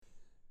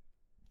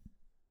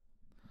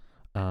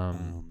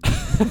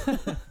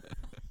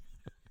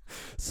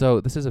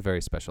So this is a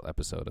very special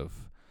episode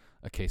of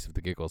A Case of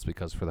the Giggles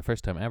because for the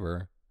first time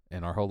ever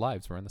in our whole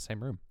lives, we're in the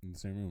same room. In the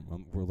same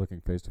room. We're looking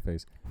face to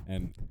face,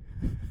 and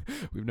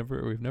we've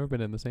never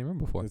been in the same room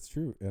before. It's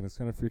true, and it's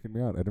kind of freaking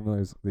me out. I didn't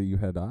realize that you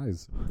had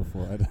eyes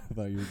before. I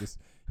thought you were just.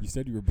 You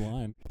said you were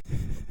blind.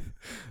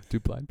 Do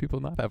blind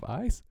people not have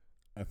eyes?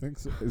 I think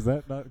so. Is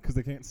that not because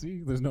they can't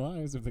see? There's no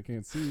eyes if they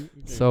can't see.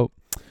 Okay. So,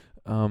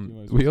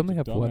 we only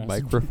have one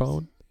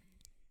microphone,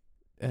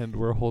 and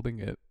we're holding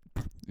it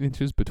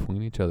inches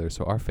between each other,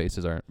 so our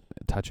faces aren't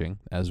touching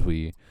as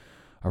we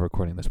are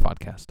recording this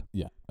podcast.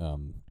 Yeah,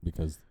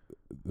 because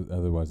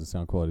otherwise the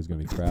sound quality is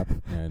going to be crap,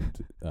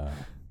 and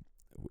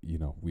we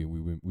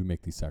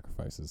make these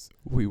sacrifices.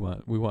 We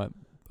want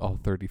all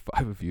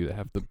 35 of you to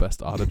have the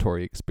best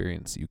auditory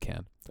experience you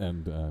can.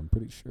 And I'm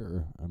pretty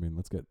sure. I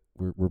mean,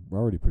 we're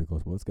already pretty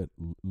close, but let's get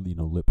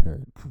lip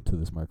hair to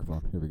this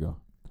microphone. Here we go.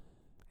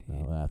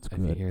 Now that's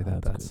good. If you hear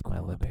that, that's my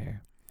lip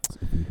hair.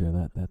 If you hear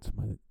that, that's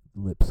my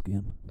lip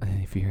skin.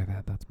 If you hear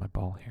that, that's my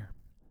ball hair.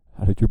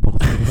 How did your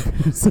balls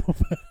get so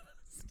fast?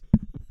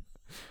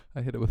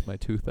 I hit it with my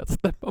tooth. That's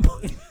that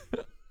bubble.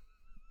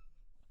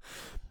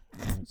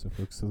 Alright, so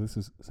folks, this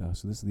is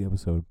the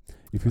episode.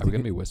 If you're Are we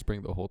gonna be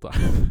whispering the whole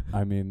time?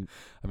 I mean,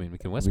 we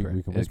can whisper.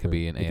 We can whisper. It could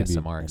be an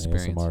ASMR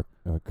experience.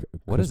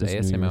 What does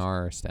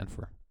ASMR stand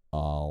for? A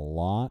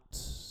lot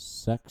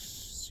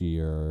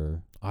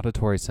sexier.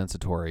 Auditory,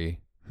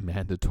 sensory,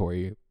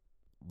 mandatory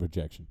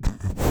rejection.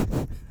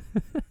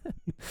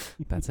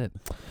 That's it.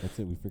 That's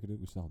it. We figured it.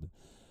 We solved it.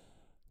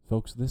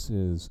 Folks, this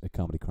is a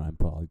comedy crime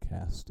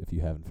podcast, if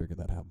you haven't figured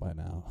that out by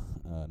now.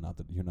 Not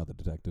that you're not the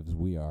detectives,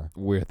 we are.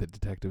 We're the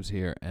detectives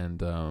here,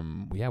 and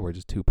we're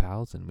just two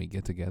pals, and we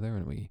get together,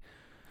 and we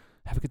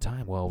have a good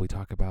time. Well, we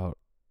talk about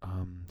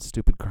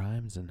stupid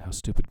crimes, and how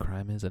stupid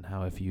crime is, and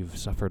how if you've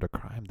suffered a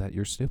crime, that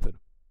you're stupid.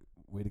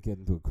 Way to get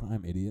into a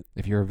crime, idiot.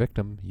 If you're a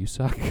victim, you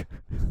suck.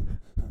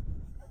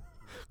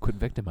 Quit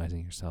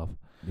victimizing yourself.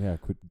 Yeah,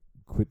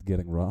 quit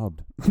getting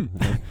robbed.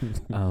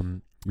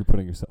 You're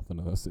putting yourself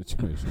into those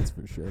situations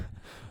for sure.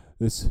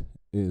 This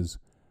is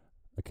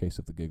A Case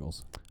of the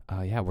Giggles.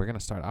 We're going to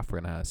start off.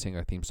 We're going to sing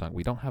our theme song.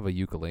 We don't have a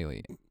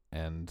ukulele,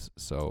 and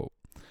so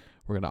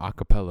we're going to a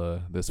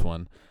cappella this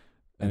one.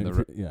 And if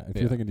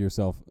you're thinking to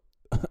yourself,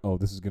 oh,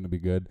 this is going to be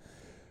good,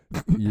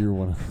 you're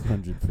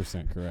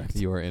 100% correct.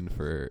 You are in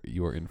for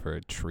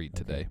a treat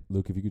today.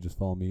 Luke, if you could just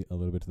follow me a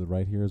little bit to the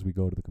right here as we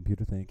go to the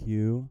computer. Thank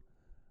you.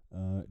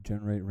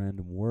 Generate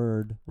random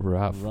word.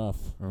 Rough. Oh.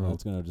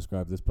 That's going to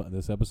describe this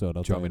episode.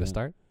 Do you want me to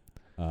start?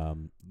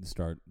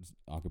 Start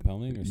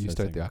acapelling? Or you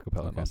start singing? the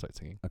acapella, Okay. and I'll start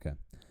singing. Okay.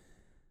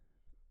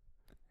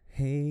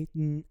 Ooh,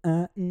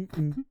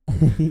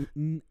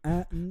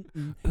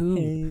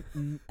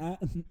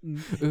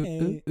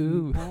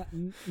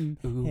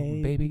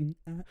 baby,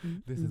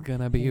 this is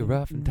gonna be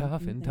rough and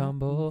tough and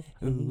tumble.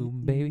 Ooh,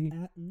 baby,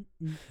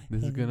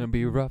 this is gonna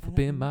be rough up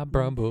in my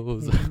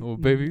brumbles. Oh,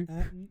 baby,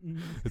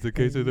 it's a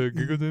case of the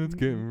giggles and it's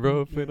getting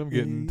rough and I'm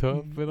getting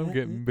tough and I'm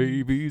getting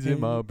babies in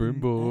my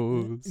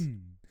brimbles.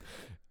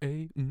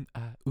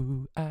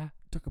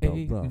 Talk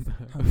about rough.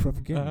 How rough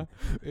again?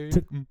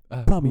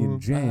 Pop me in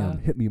jam.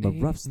 Hit me in my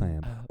rough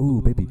slam.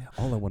 Ooh, baby,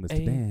 all I want is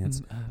to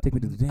dance. Take me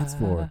to the dance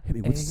floor. Hit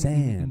me with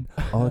sand.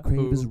 All I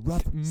crave is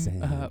rough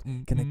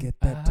sand. Can I get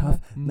that tough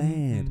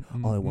land?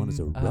 All I want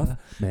is a rough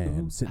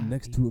man. Sitting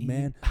next to a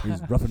man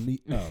who's roughing me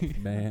up,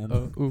 man.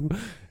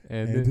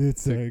 And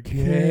it's a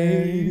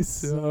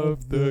case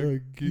of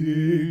the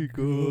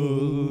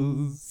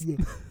giggles.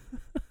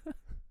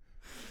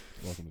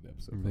 Welcome to the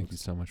episode. Thank you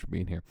so much for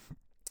being here.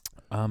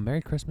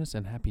 Merry Christmas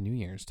and Happy New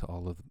Year's to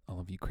all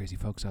of you crazy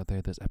folks out there.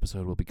 This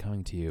episode will be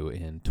coming to you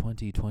in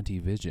 2020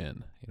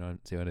 vision. You know,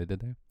 see what I did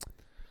there?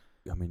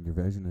 I mean, your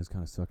vision is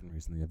kind of sucking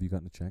recently. Have you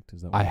gotten it checked?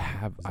 Is that? I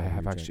have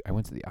actually. I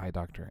went to the eye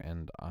doctor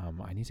and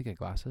I need to get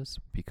glasses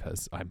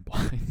because I'm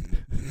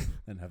blind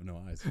and have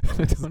no eyes.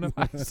 I don't have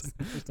eyes.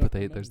 But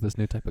there's this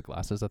new type of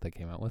glasses that they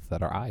came out with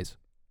that are eyes.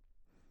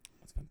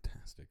 That's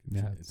fantastic.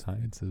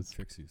 Science is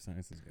tricks you.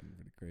 Science is getting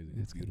pretty crazy.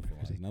 It's beautiful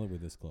crazy. Now that we're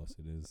this close,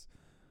 it is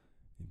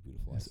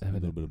beautiful. It's A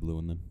little bit of blue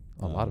in them.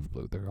 A lot of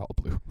blue. They're all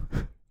blue.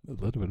 A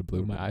little bit of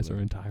blue. My eyes are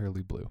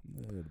entirely blue.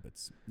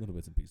 Little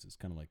bits and pieces.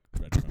 Kind of like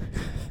breadcrumbs.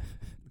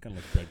 Kind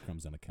of like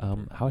breadcrumbs on a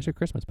counter. How was your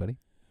Christmas, buddy?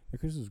 My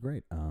Christmas was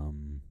great.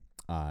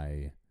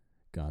 I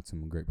got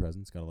some great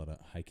presents. Got a lot of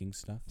hiking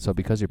stuff. So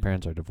because your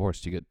parents are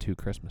divorced, you get 2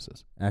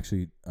 Christmases.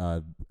 Actually,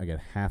 I get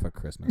half a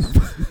Christmas.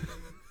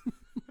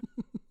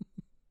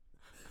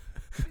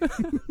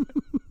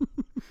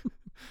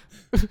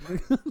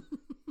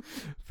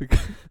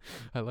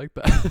 I like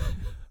that.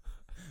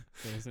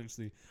 So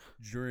essentially,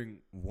 during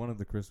one of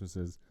the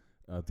Christmases,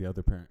 the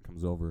other parent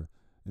comes over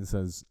and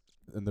says,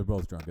 and they're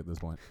both drunk at this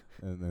point,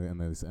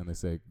 and they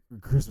say,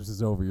 "Christmas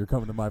is over. You're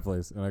coming to my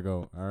place." And I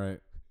go, "All right."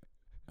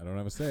 I don't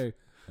have a say,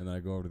 and then I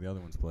go over to the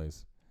other one's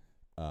place,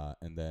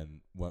 and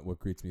then what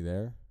greets me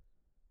there?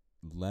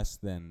 Less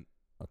than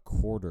a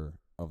quarter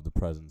of the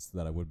presents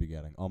that I would be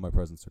getting. All my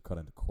presents are cut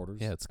into quarters.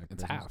 Yeah, it's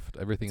Christmas. halved.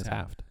 Everything is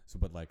halved. So,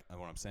 but like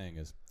what I'm saying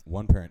is,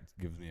 one parent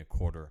gives me a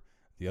quarter,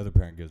 the other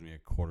parent gives me a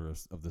quarter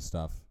of the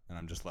stuff, and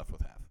I'm just left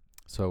with half.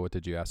 So what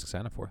did you ask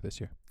Santa for this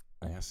year?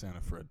 I asked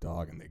Santa for a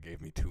dog, and they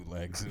gave me 2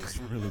 legs, and it was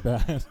really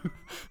bad.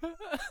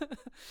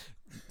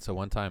 So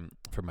one time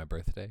for my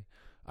birthday,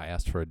 I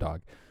asked for a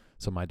dog.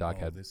 So my dog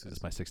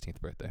it's my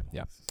 16th birthday.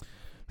 Yeah.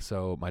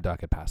 So my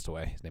dog had passed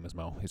away. His name is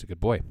Mo. He's a good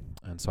boy.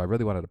 And so I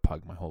really wanted a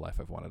pug. My whole life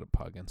I've wanted a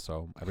pug. And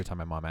so every time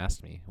my mom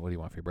asked me, what do you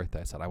want for your birthday?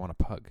 I said, I want a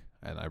pug.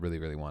 And I really,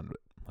 really wanted it.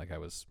 Like it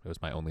was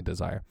my only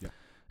desire. Yeah.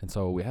 And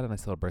so we had a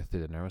nice little birthday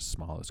dinner. It was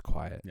small. It was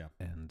quiet. Yeah.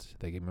 And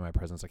they gave me my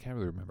presents. I can't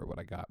really remember what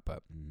I got,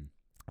 but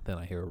then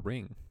I hear a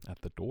ring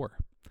at the door.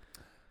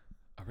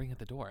 A ring at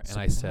the door.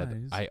 Surprise.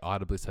 And I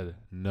audibly said,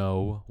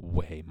 no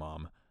way,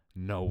 Mom.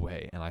 No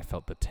way. And I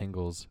felt the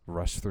tingles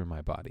rush through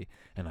my body.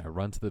 And I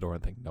run to the door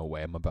and think, no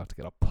way, I'm about to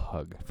get a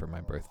pug for my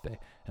birthday.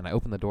 And I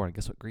open the door, and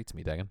guess what greets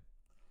me, Daegan?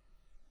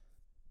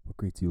 What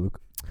greets you, Luke?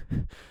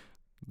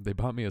 They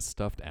bought me a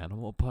stuffed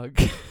animal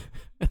pug.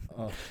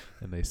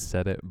 And they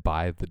set it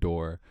by the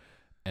door.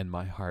 And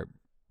my heart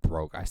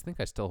broke. I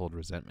think I still hold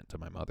resentment to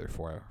my mother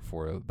for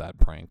that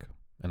prank.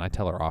 And I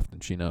tell her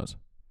often. She knows.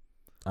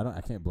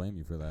 I can't blame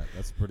you for that.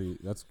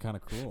 That's kind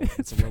of cruel.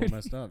 It's a little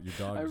messed up. Your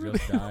dog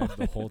just died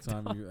the whole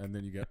time, and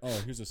then you get,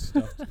 here's a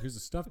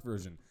stuffed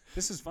version.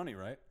 This is funny,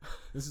 right?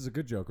 This is a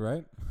good joke,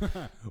 right?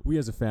 We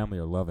as a family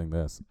are loving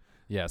this.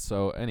 Yeah.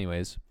 So,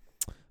 anyways,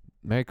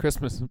 Merry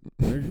Christmas.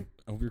 I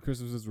hope your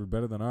Christmases were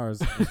better than ours.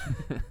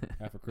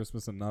 Half a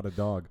Christmas and not a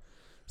dog.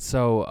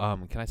 So,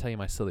 can I tell you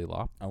my silly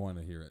law? I want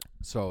to hear it.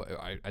 So,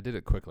 I did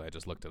it quickly. I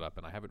just looked it up,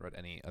 and I haven't read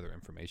any other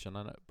information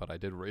on it, but I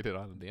did read it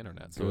on the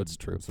internet, so it's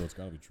true. So it's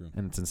got to be true.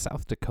 And it's in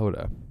South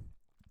Dakota,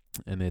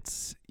 and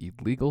it's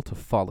illegal to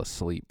fall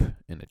asleep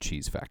in a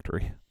cheese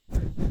factory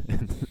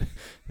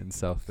in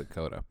South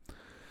Dakota.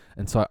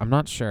 And so I'm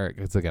not sure,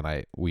 because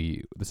again,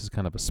 this is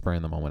kind of a spur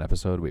in the moment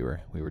episode. We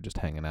were just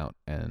hanging out,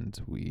 and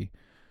we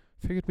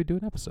figured we'd do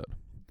an episode.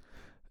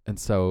 And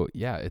so,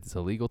 yeah, it's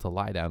illegal to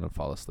lie down and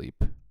fall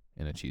asleep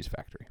in a cheese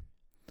factory.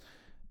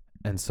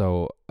 And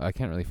so I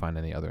can't really find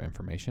any other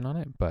information on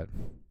it, but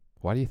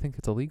why do you think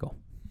it's illegal?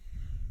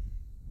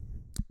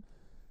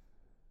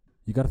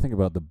 You got to think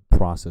about the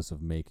process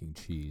of making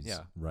cheese,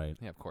 right?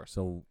 Yeah, of course.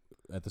 So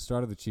at the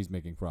start of the cheese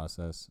making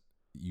process,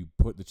 you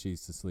put the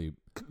cheese to sleep.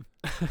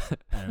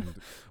 And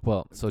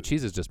so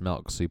cheese is just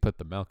milk, so you put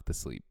the milk to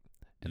sleep,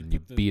 and you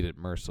beat it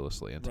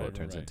mercilessly until it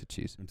turns into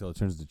cheese. Until it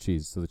turns into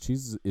cheese. So the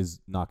cheese is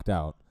knocked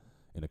out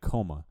in a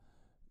coma.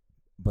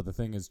 But the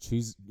thing is,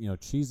 cheese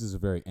is a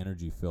very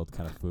energy-filled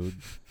kind of food,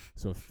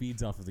 so it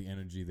feeds off of the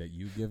energy that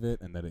you give it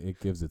and that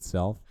it gives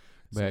itself.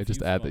 May I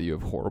just add that you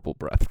have horrible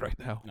breath right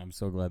now? I'm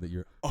so glad that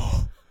you're...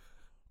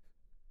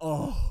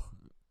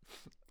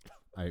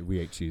 We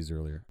ate cheese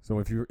earlier. So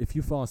if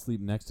you fall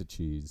asleep next to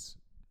cheese,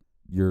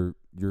 you're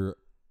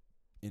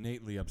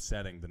innately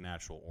upsetting the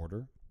natural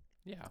order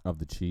of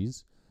the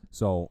cheese.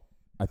 So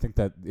I think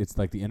that it's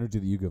like the energy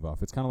that you give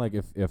off. It's kind of like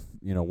if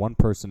one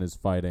person is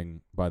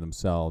fighting by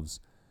themselves,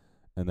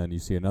 and then you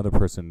see another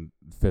person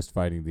fist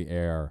fighting the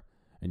air,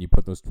 and you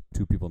put those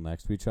two people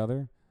next to each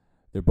other,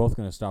 they're both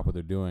going to stop what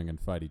they're doing and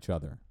fight each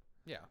other.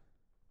 Yeah.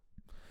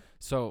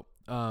 So,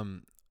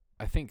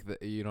 I think that,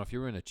 if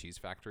you were in a cheese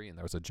factory and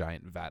there was a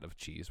giant vat of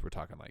cheese, we're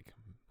talking like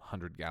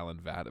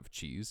 100-gallon vat of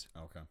cheese.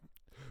 Okay.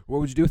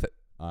 What would you do with it?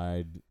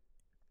 I'd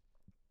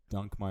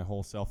dunk my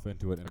whole self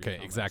into it.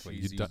 And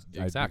exactly.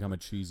 I'd become a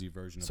cheesy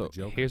version of the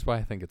Joker. So here's why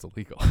I think it's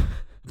illegal.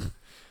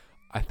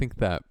 I think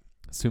that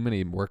so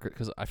many workers,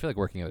 because I feel like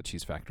working at a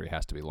cheese factory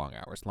has to be long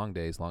hours, long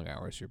days, long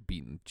hours. You're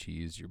beating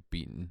cheese, you're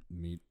beating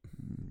meat.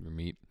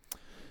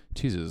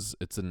 Cheese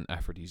it's an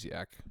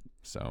aphrodisiac.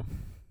 So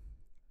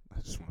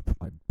I just want to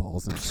put my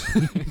balls in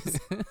cheese.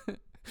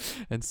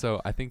 And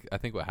so I think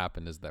what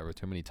happened is there were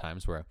too many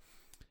times where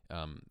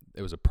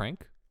it was a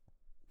prank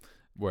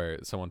where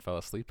someone fell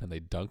asleep and they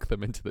dunked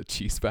them into the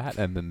cheese vat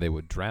and then they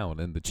would drown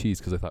in the cheese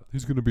because they thought,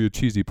 he's going to be a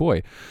cheesy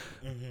boy.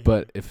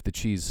 But if the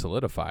cheese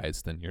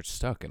solidifies, then you're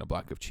stuck in a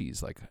block of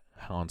cheese. Like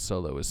Han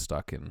Solo is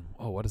stuck in,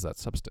 what is that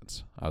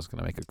substance? I was going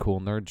to make a cool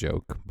nerd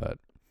joke, but...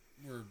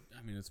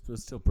 It's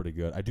still pretty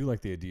good. I do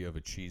like the idea of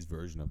a cheese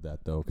version of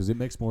that, though, because it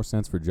makes more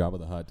sense for Jabba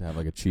the Hutt to have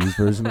like a cheese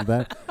version of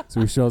that. So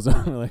he shows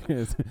up like,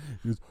 and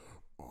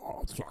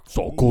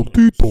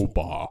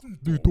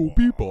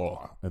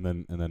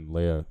then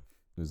Leia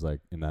is like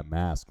in that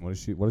mask. What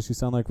does she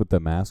sound like with the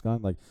mask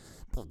on? Like,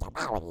 I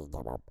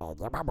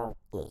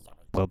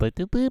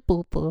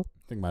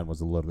think mine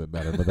was a little bit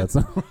better, but that's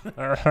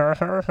our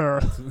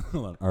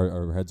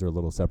heads are a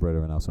little separated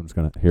right now, so I'm just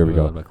gonna we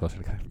go.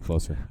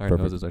 Closer. Our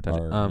noses are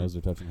touching. Our noses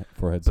are touching.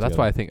 Foreheads. But that's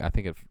why I think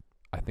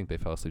they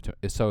fell asleep too.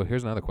 So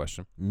here's another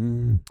question.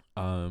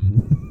 So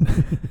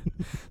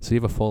you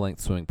have a full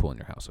length swimming pool in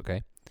your house,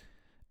 okay?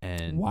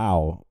 And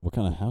wow, what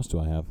kind of house do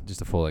I have?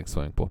 Just a full length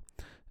swimming pool.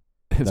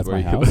 That's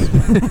my house.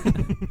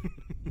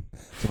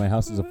 So my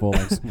house is a full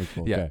length swimming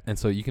pool. Yeah, okay. and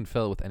so you can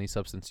fill it with any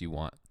substance you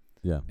want.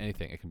 Yeah.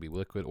 Anything. It can be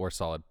liquid or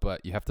solid,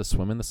 but you have to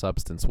swim in the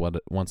substance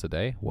once a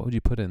day. What would you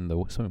put in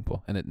the swimming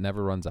pool? And it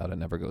never runs out. It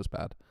never goes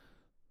bad.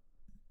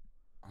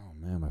 Oh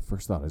man, my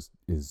first thought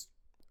is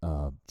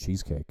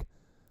cheesecake.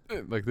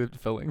 Like the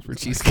filling for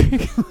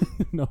cheesecake.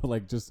 No,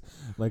 like just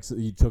like so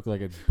you took like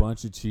a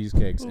bunch of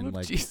cheesecakes and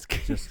like just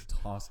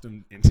tossed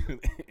them into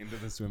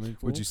the swimming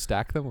pool. Would you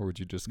stack them or would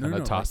you just kind of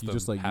no, toss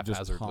like them you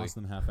just toss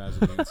them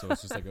haphazardly, so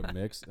it's just like a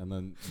mix, and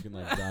then you can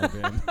like dive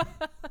in.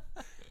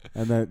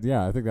 And then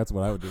I think that's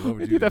what I would do. What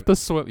would you do? Have to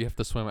swim. You have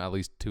to swim at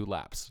least 2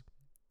 laps.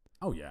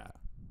 Oh yeah.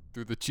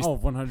 Through the cheese. Oh,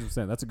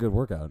 100%. That's a good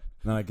workout.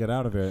 And then I get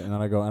out of it, and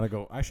then I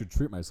go. I should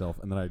treat myself,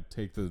 and then I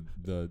take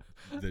the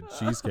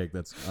cheesecake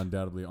that's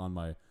undoubtedly on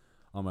my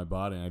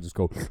body, and I just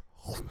go.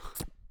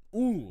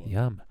 Ooh.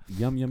 Yum.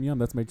 Yum, yum, yum.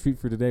 That's my treat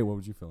for today. What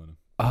would you fill in?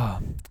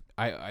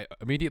 I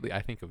immediately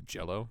I think of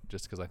Jell-O,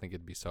 just because I think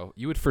it'd be so.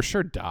 You would for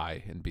sure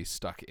die and be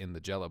stuck in the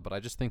Jell-O, but I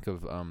just think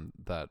of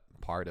that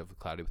part of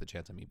Cloudy with a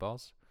Chance of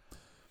Meatballs.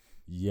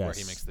 Yes. Where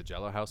he makes the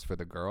Jell-O house for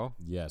the girl.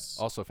 Yes.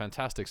 Also,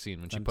 fantastic scene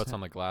when she puts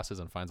on the glasses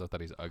and finds out that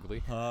he's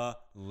ugly.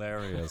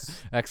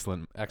 Hilarious.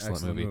 Excellent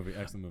movie.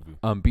 Excellent movie.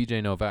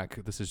 BJ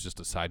Novak, this is just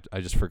a side. I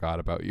just forgot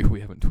about you.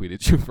 We haven't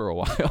tweeted you for a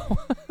while.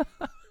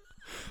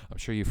 I'm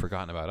sure you've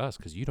forgotten about us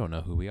because you don't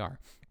know who we are.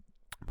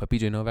 But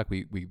BJ Novak,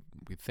 we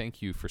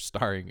thank you for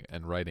starring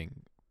and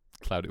writing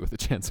Cloudy with a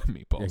Chance of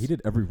Meatballs. Yeah, he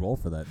did every role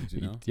for that. Did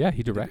you know?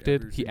 He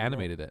directed. He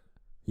animated it.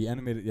 He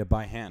animated it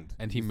by hand.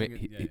 And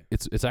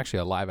it's actually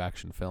a live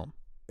action film.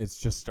 It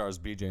just stars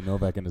BJ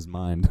Novak in his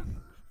mind.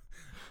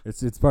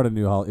 It's part of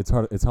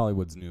it's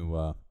Hollywood's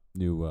new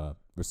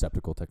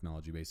receptacle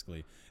technology.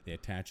 Basically, they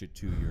attach it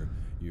to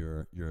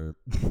your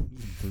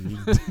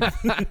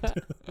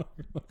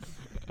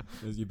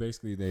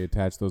they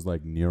attach those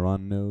like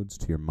neuron nodes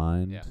to your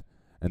mind,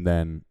 and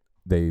then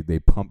they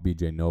pump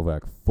BJ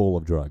Novak full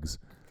of drugs.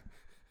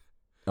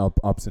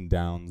 Ups and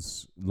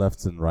downs,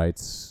 lefts and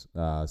rights,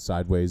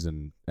 sideways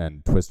and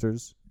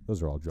twisters.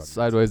 Those are all drugs.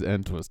 Sideways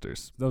and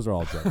twisters. Those are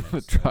all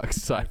drugs.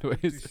 Drugs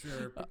sideways,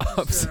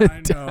 ups sure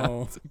and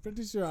downs.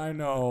 Pretty sure I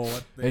know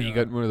what they Hey, you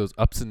got one of those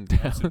ups and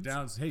downs. Ups and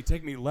downs. Hey,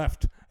 take me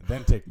left,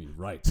 then take me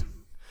right.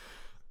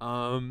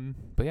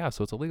 But yeah,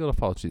 so it's illegal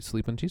to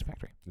sleep in a cheese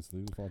factory. It's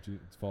legal to fall cheese.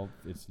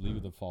 It's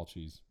legal to fall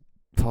cheese.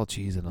 Fall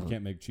cheese and you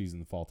can't make cheese in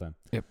the fall time.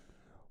 Yep.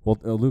 Well,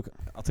 Luke,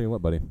 I'll tell you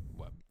what, buddy.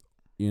 What?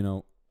 You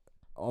know,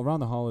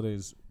 around the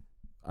holidays,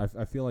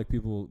 I feel like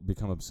people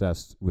become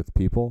obsessed with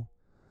people.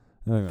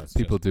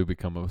 People do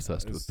become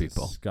obsessed with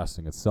people. It's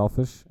disgusting. It's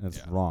selfish, and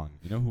it's wrong.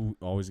 You know who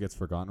always gets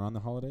forgotten around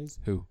the holidays?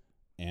 Who?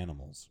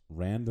 Animals.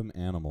 Random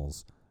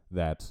animals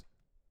that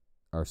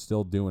are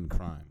still doing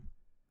crime.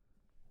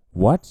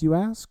 What, you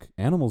ask?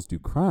 Animals do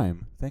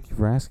crime? Thank you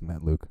for asking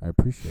that, Luke. I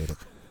appreciate it.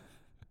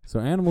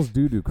 So animals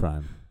do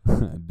crime.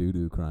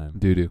 do crime.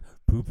 Do.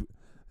 Poop.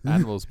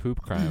 Animals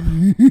poop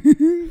crime.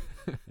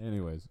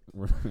 Anyways,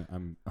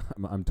 I'm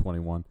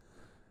 21.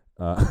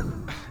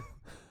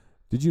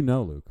 Did you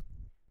know, Luke?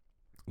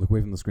 Look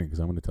away from the screen because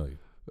I'm going to tell you.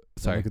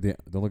 Sorry.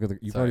 Don't look at the.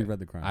 You've already read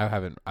the crime. I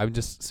haven't.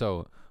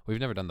 We've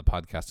never done the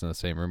podcast in the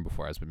same room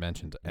before, as we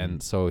mentioned.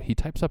 And so he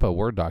types up a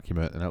Word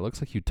document, and it looks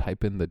like you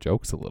type in the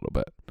jokes a little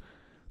bit.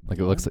 Like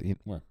it looks like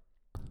Where?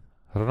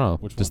 I don't know.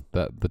 Which just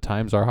one? the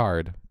times are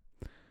hard.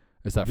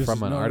 Is that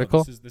from an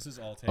article? This is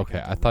all taken.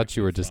 Okay, I thought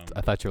you were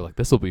like,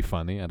 this will be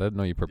funny. I didn't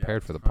know you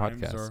prepared for the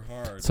podcast. Are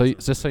hard. So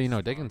just so you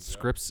know, Daegan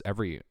scripts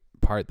every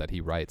part that he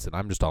writes, and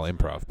I'm just all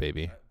improv,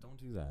 baby. Don't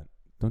do that.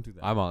 Don't do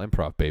that. I'm all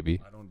improv, baby.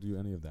 I don't do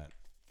any of that.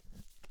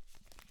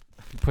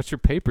 Put your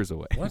papers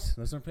away. What?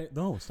 That's not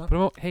no, stop. Put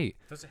them out. Hey.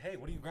 Hey,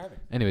 what are you grabbing?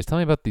 Anyways, tell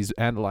me about these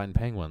Andaline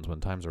penguins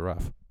when times are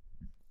rough.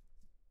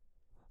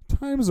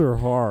 Times are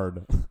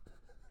hard.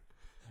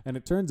 And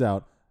it turns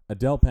out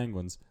Adele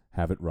penguins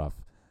have it rough.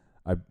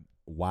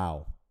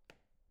 Wow.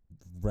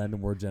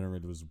 Random word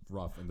generator was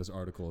rough, and this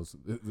article is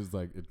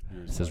like it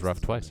says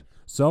rough twice.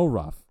 So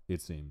rough,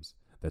 it seems,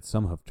 that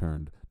some have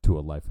turned to a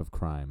life of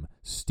crime,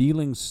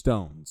 stealing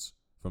stones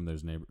from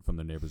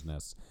their neighbors'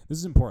 nests. This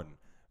is important.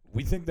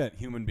 We think that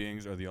human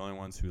beings are the only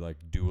ones who like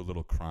do a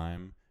little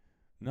crime.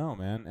 No,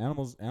 man.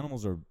 Animals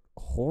are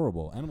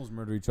horrible. Animals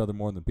murder each other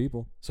more than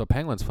people. So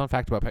penguins, fun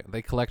fact about penguins,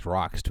 they collect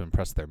rocks to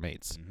impress their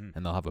mates,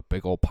 and they'll have a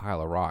big old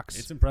pile of rocks.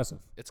 It's impressive.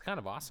 It's kind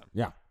of awesome.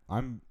 Yeah,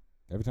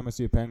 every time I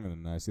see a penguin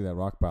and I see that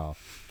rock pile,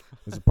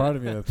 there's a part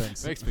of me that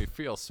thinks makes me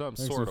feel some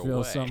sort of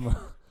feel way. Some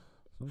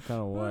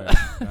kind of way.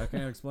 I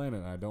can't explain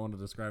it. I don't want to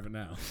describe it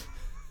now.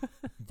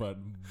 But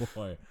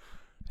boy,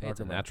 hey,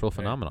 it's a natural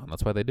phenomenon.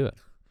 That's why they do it.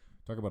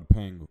 Talk about a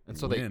penguin. And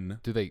so these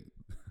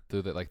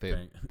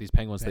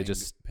penguins they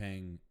just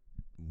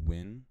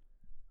win.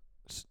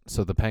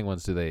 So the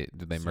penguins do they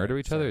murder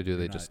each other or do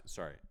they just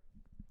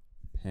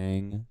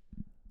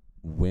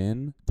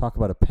win? Talk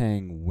about a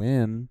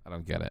penguin. I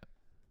don't get it.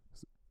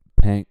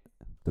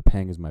 The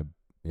pang is my.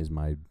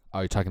 Oh,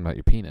 you're talking about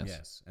your penis.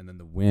 Yes, and then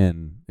the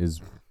win is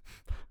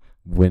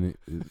when it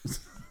is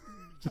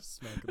just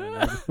smacking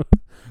that.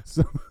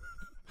 So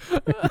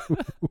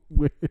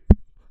win.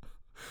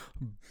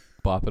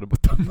 Bopping it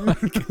with the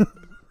mic.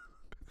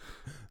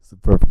 It's the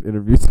perfect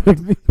interview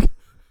technique.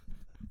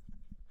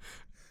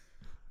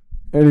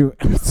 Anyway,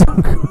 it's so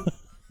cool.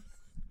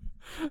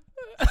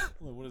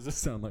 What does this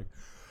sound like?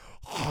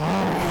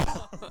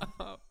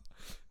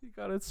 You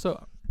got it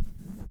so...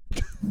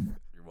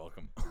 You're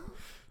welcome.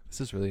 This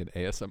is really an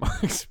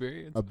ASMR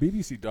experience. A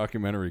BBC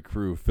documentary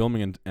crew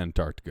filming in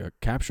Antarctica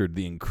captured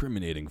the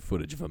incriminating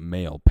footage of a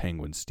male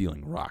penguin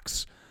stealing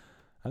rocks.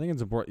 I think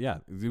it's important. Yeah,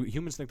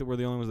 humans think that we're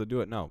the only ones that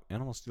do it. No,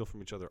 animals steal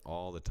from each other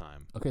all the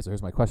time. Okay, so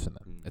here's my question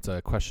then. It's a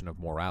question of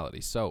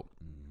morality. So,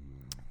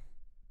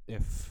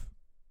 if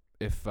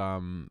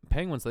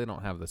penguins, they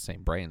don't have the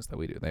same brains that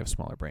we do. They have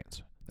smaller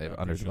brains. They have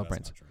underdeveloped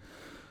brains.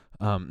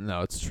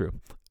 No, it's true.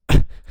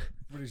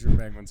 Pretty sure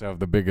penguins have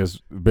the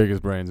biggest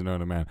brains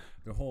known to man.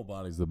 Their whole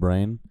body's the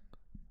brain.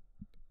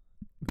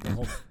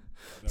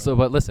 So,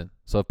 but listen.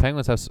 So if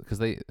penguins have, because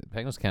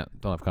penguins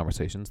don't have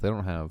conversations. They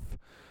don't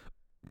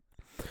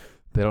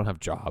have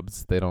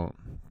jobs. They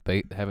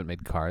haven't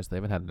made cars. They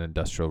haven't had an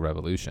industrial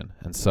revolution.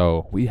 And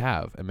so we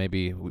have, and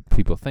maybe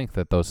people think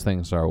that those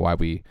things are why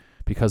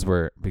because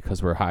we're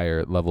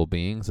higher level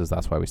beings,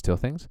 that's why we steal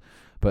things.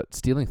 But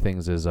stealing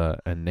things is a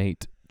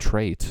innate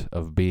trait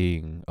of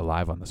being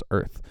alive on this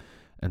earth.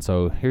 And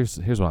so here's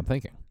what I'm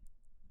thinking.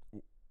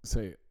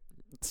 Say it.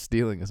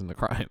 Stealing isn't a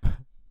crime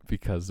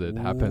because it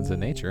happens in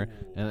nature,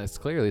 and it's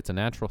a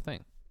natural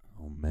thing.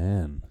 Oh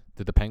man!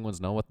 Did the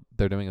penguins know what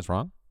they're doing is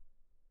wrong?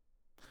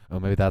 Oh,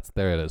 maybe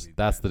there it is.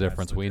 That's the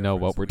difference. We know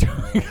what we're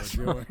doing is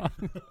wrong.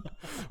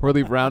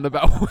 Really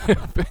roundabout way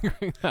of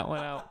figuring that one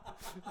out.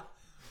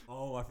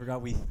 Oh, I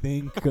forgot we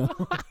think. We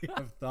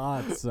have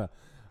thoughts.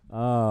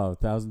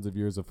 Thousands of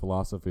years of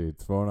philosophy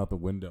thrown out the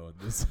window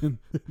in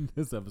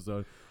this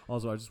episode.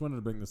 Also, I just wanted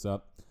to bring this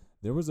up.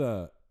 There was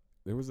a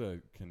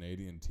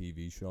Canadian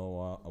TV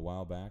show a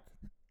while back.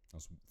 I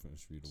was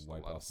finished for you to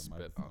wipe off the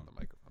microphone. On the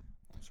microphone.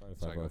 I'm sorry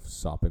if I have a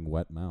sopping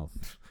wet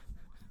mouth.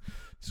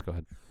 Just go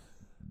ahead.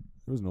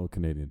 There was an old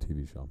Canadian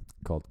TV show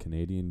called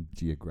Canadian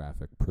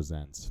Geographic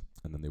Presents,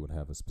 and then they would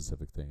have a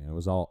specific thing, and it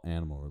was all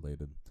animal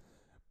related.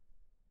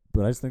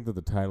 But I just think that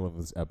the title of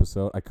this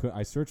episode,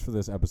 I searched for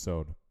this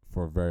episode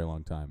for a very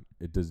long time.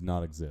 It does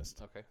not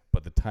exist. Okay.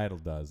 But the title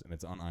does, and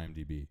it's on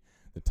IMDb.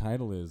 The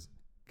title is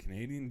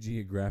Canadian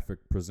Geographic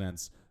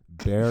Presents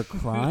Bear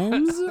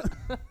Crimes?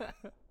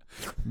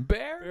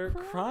 Bear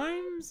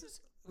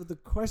Crimes? With a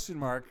question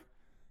mark.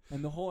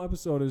 And the whole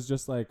episode is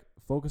just like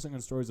focusing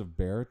on stories of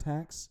bear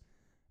attacks,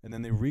 and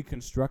then they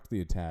reconstruct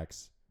the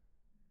attacks,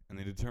 and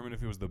they determine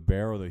if it was the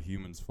bear or the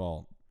human's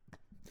fault.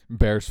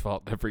 Bear's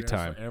fault every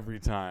time. Every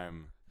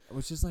time. It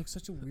was just like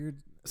such a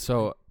weird...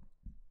 So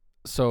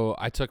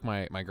I took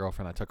my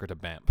girlfriend, I took her to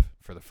Banff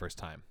for the first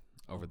time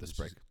over this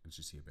break. Did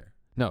she see a bear?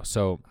 No,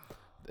 so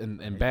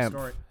in Banff,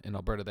 in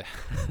Alberta,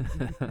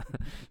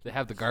 they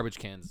have the garbage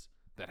cans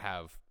that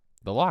have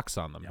the locks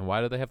on them. Yeah. And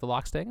why do they have the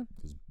locks, Daegan?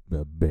 Because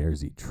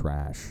bears eat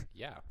trash.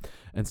 Yeah.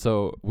 And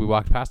so we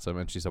walked past them,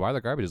 and she said, why are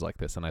the garbages like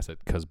this? And I said,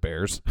 because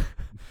bears.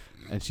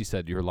 And she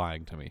said, you're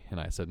lying to me. And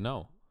I said,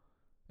 no.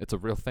 It's a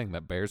real thing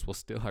that bears will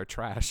steal our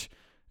trash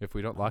if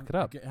we don't lock it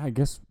up. I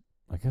guess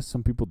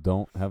some people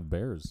don't have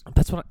bears.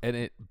 That's what, and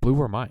it blew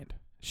her mind.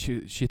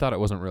 She thought it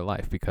wasn't real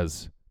life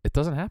because it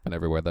doesn't happen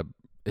everywhere. There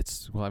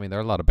are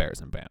a lot of bears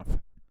in Banff. There's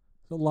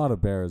a lot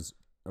of bears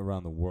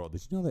around the world.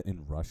 Did you know that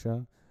in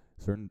Russia,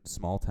 certain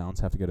small towns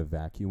have to get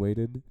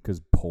evacuated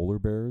because polar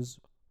bears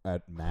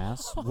at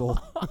mass will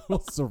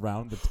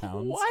surround the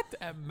towns? What?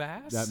 At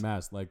mass? At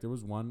mass. Like there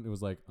was one, it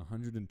was like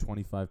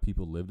 125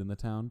 people lived in the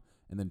town,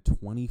 and then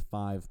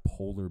 25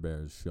 polar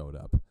bears showed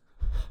up.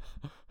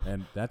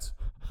 And that's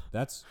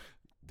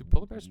do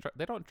polar bears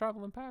they don't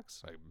travel in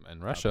packs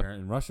in Russia.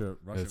 In Russia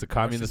it's a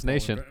communist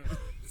nation.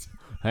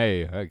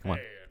 hey, come on.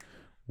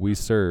 We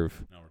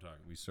serve. No,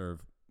 we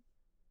serve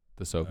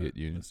the Soviet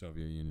Union. The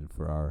Soviet Union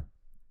for our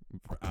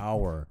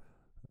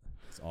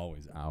it's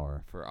always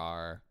our for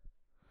our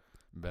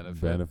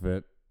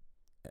benefit.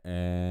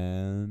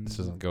 And this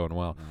isn't going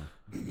well.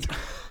 No.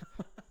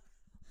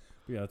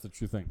 Yeah, that's a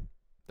true thing.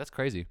 That's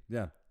crazy.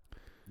 Yeah.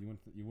 You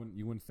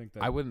wouldn't think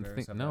that. I wouldn't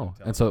think no.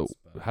 And so,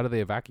 how do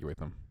they evacuate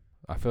them?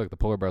 I feel like the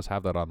polar bears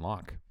have that on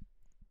lock.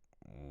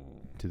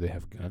 Do they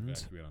have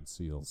guns? Evacuate on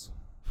seals.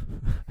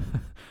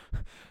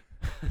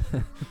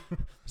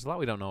 There's a lot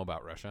we don't know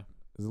about Russia.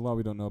 There's a lot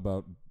we don't know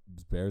about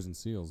bears and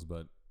seals,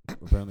 but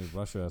apparently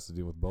Russia has to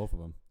deal with both of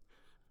them.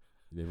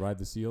 They ride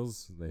the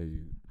seals.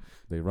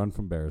 They run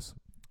from bears.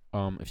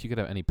 If you could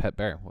have any pet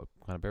bear, what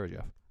kind of bear would you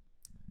have?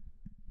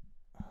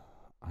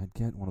 I'd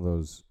get one of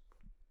those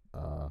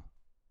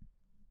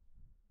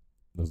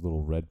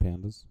little red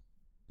pandas.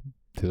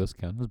 Do those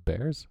count as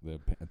bears? The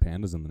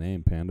panda's in the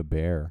name, panda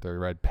bear. They're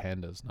red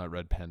pandas, not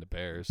red panda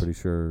bears. Pretty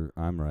sure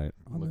I'm right.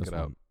 Look it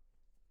up.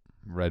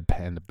 Red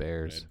panda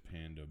bears. Red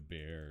panda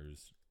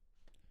bears.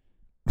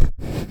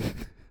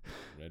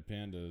 Red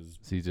pandas.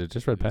 See,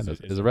 just red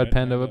pandas. Is a red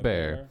panda a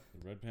bear?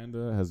 The red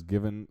panda has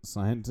given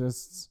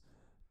scientists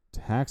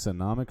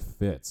taxonomic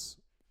fits.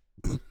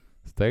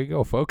 There you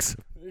go, folks.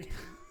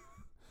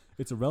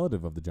 It's a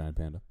relative of the giant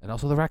panda. And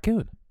also the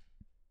raccoon.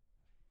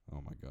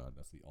 Oh my God,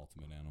 that's the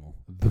ultimate animal.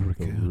 The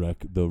raccoon.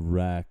 The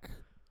rack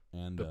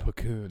and the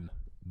pacoon.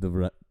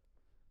 The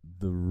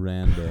the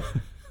Randy.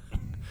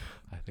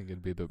 I think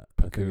it'd be the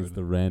I think it's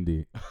the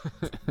Randy.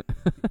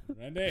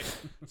 Randy.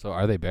 So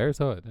are they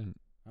bears? Oh, I didn't.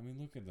 I mean,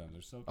 look at them.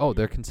 They're so cute. Oh,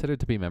 they're considered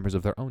to be members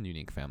of their own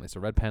unique family. So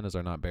red pandas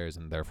are not bears,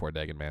 and therefore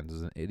Daegan Mans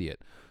is an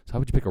idiot. So how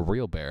would you pick a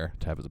real bear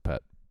to have as a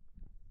pet?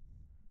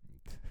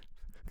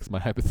 Because my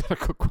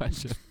hypothetical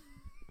question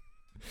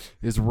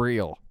is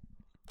real.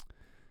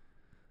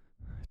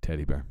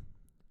 Teddy bear.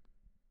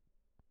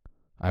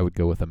 I would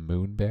go with a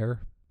moon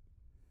bear.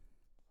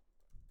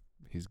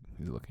 He's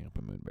looking up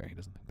a moon bear. He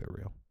doesn't think they're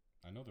real.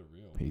 I know they're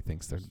real. He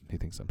thinks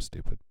I'm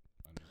stupid.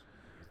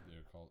 They're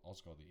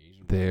also called the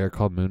Asian. They are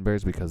called moon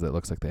bears because it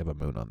looks like they have a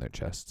moon on their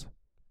chests.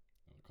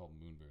 They're called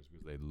moon bears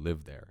because They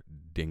live there.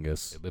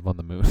 Dingus. They live on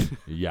the moon.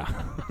 Yeah.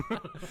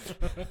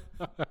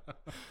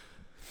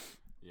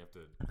 You have to.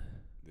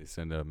 They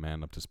send a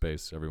man up to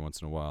space every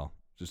once in a while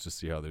just to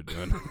see how they're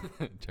doing.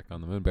 Check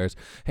on the moon bears.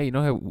 Hey, you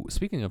know how?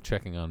 Speaking of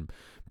checking on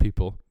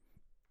people,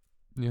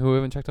 you know who we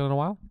haven't checked on in a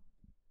while?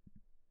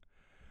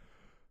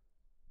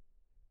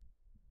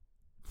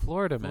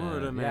 Florida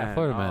man. Yeah,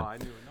 Florida man. I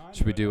knew it. No, I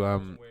Should we knew do it. I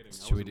wasn't waiting.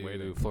 Should we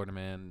do Florida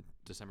man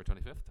December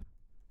 25th?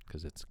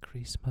 Because it's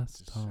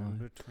Christmas time.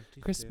 December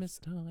 25th. Christmas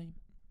time.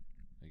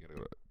 You gotta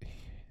go.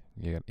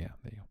 Yeah, there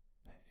you go.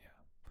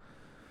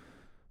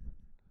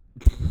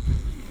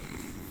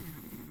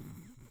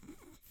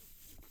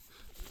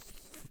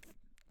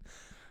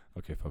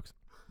 Okay, folks.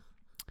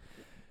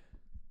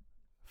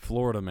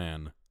 Florida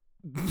man.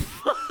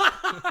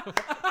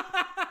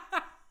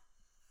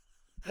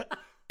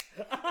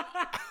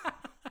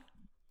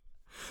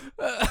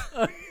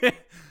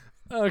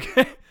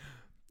 Okay.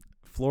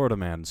 Florida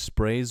man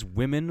sprays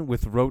women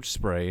with roach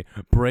spray,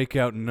 break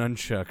out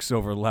nunchucks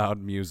over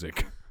loud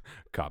music.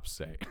 Cops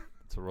say.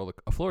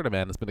 A Florida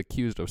man has been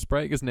accused of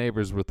spraying his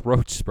neighbors with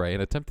roach spray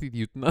and attempting to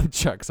use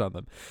nunchucks on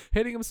them,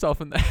 hitting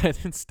himself in the head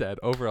instead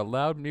over a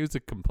loud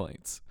music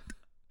complaints.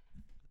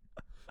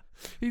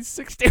 He's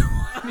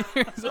 61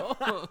 years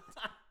old.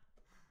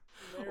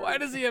 Why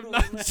does he have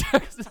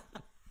nunchucks?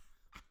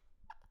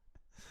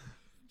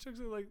 Nunchucks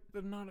are like,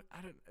 they're not,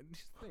 out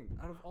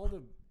of all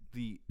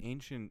the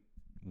ancient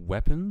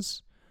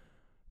weapons,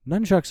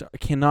 nunchucks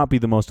cannot be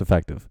the most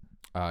effective.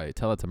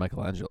 Tell it to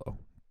Michelangelo,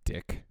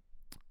 dick.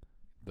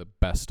 The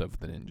best of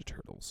the Ninja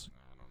Turtles.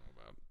 I don't know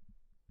about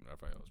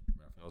Raphael's.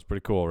 Raphael's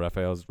pretty cool.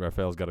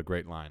 Raphael's got a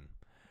great line.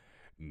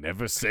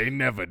 Never say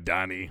never,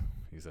 Donnie.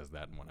 He says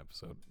that in one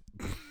episode.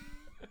 I'm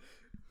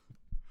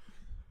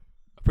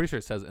pretty sure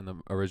it says in the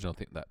original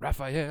theme that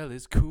Raphael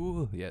is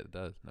cool. Yeah, it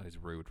does. No, he's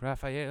rude.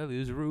 Raphael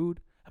is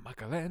rude. And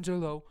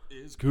Michelangelo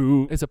Is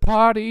cool. is a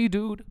party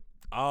dude.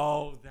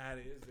 Oh, that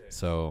is it.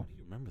 So, How do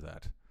you remember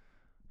that?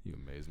 You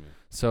amaze me.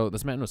 so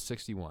this man was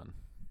 61.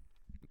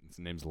 His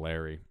name's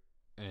Larry.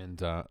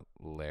 And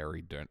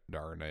Larry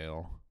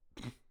Darnell.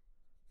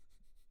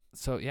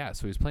 So he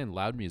was playing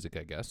loud music,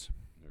 I guess.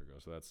 There we go.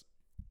 So that's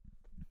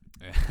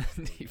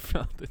And he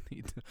felt the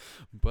need to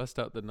bust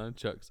out the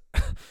nunchucks.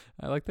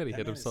 I like that he That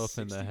hit man is himself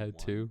in the head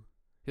 61. too.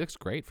 He looks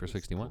great for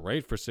 61.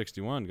 great for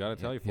 61. Gotta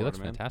tell you, He looks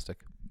Florida man.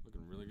 fantastic.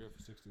 Looking really good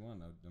for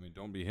 61. I mean,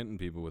 don't be hitting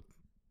people with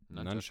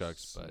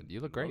nunchucks, but and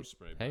you look roach great.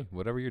 spray, Hey, but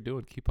whatever you're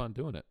doing, keep on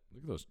doing it.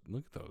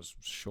 look at those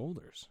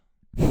shoulders.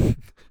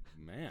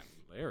 Man,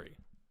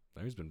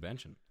 Larry's been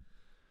benching.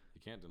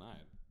 You can't deny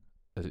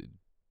it.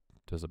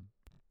 Does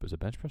a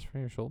bench press for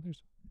your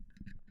shoulders?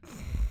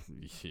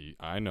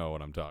 I know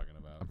what I'm talking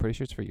about. I'm pretty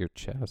sure it's for your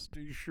chest.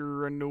 Pretty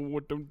sure I know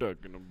what I'm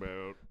talking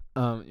about.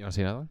 You want to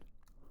see another one?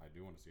 I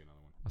do want to see another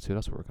one. Let's see what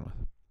else we're working with.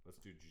 Let's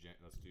do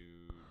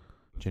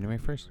January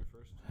 1st.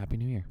 Happy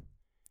New Year.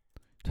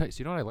 So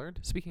you know what I learned?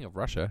 Speaking of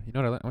Russia, you know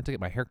what I learned? I went to get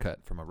my hair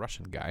cut from a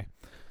Russian guy.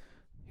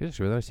 He was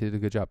actually really nice. He did a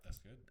good job. That's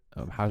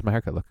good. How does my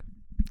haircut look?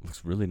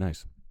 Looks really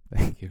nice.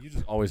 Thank you. You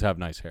just always have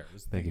nice hair.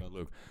 This is the Thank thing you. about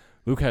Luke.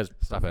 Luke has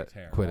Stop it. perfect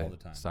hair Quit all it. the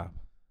time. Stop.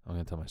 I'm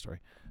going to tell my story.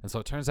 And so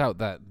it turns out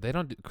that they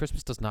don't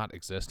Christmas does not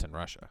exist in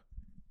Russia.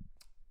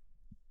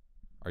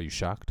 Are you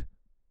shocked?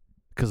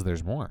 Because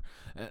there's more.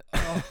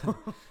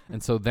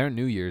 And so their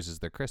New Year's is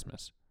their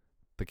Christmas.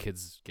 The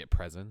kids get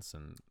presents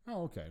and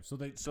Oh, okay. So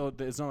it's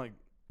not like.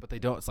 but they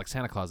don't. It's like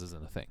Santa Claus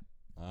isn't a thing.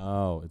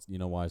 Oh, it's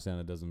why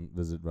Santa doesn't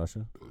visit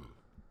Russia?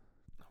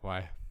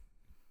 Why?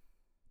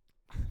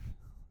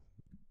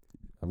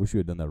 I wish you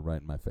had done that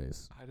right in my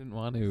face. I didn't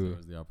want If there to.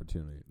 was the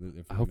opportunity.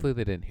 If we're Hopefully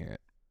they didn't hear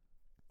it.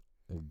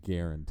 gonna- I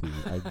guarantee.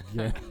 I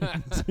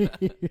guarantee.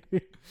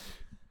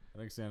 I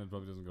think Santa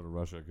probably doesn't go to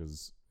Russia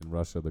because in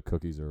Russia the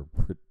cookies are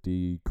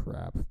pretty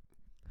crap.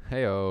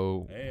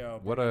 Heyo.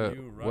 Heyo, What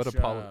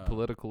a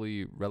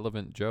politically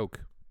relevant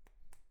joke.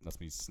 That's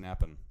me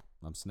snapping.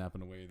 I'm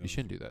snapping away. You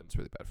shouldn't do that. It's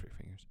really bad for your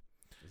fingers.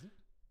 Is it?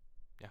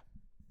 Yeah.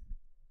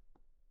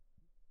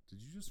 Did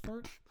you just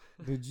fart?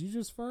 Did you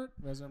just fart?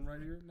 As I'm right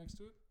here next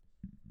to it.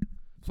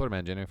 Florida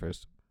Man, January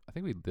 1st. I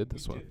think we did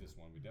this one. We did this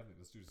one. We definitely.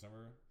 Let's do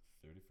December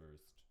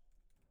 31st.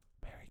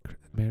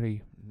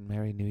 Merry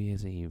New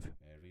Year's Eve.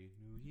 Merry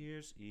New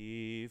Year's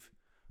Eve.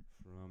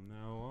 From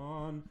now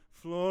on,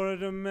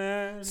 Florida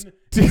man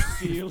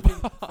stealing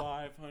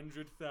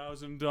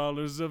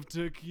 $500,000 of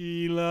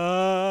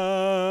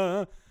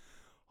tequila.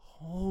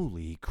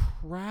 Holy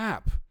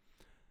crap.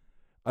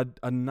 A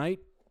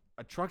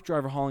truck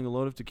driver hauling a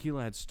load of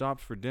tequila had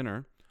stopped for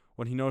dinner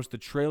when he noticed the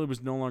trailer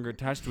was no longer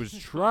attached to his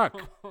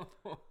truck.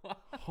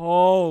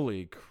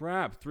 Holy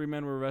crap. 3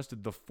 men were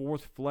arrested. The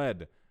 4th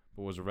fled,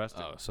 but was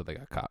arrested. Oh, so they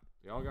got caught.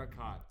 They all got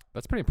caught.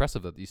 That's pretty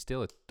impressive that you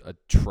steal a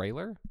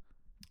trailer.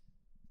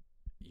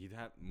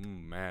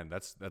 Man,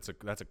 that's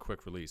a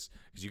quick release,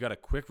 because you got to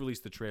quick release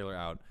the trailer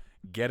out,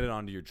 get it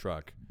onto your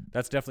truck.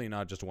 That's definitely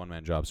not just a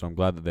one-man job. So I'm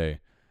glad that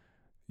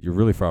you're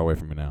really far away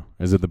from me now.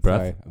 Is it the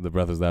breath? Sorry. The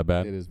breath is that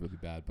bad? It is really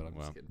bad, but I'm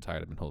just getting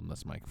tired. I've been holding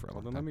this mic for a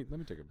long time. Let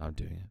me take a. I'm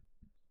doing it.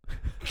 I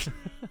just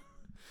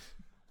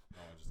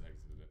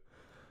exited it.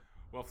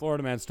 Well,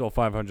 Florida man stole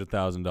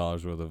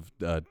 $500,000 worth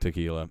of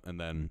tequila and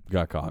then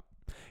got caught.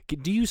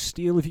 Do you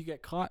steal if you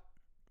get caught?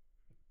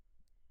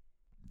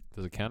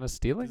 Does it count as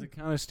stealing? Does it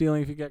count as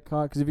stealing if you get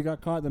caught? Because if you got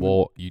caught, then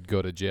you'd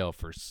go to jail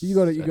for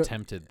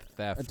attempted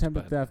theft.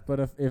 Attempted theft. But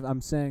if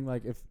I'm saying,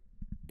 like,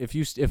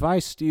 if I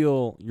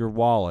steal your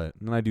wallet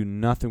and then I do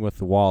nothing with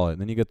the wallet,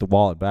 and then you get the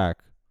wallet back,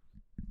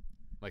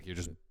 like you're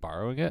just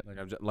borrowing it.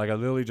 Like I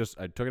literally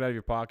I took it out of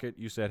your pocket.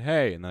 You said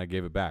hey, and then I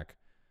gave it back.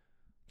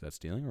 Is that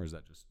stealing or is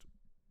that just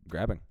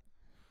grabbing?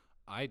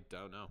 I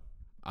don't know.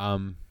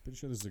 Pretty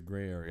sure there's a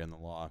gray area in the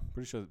law.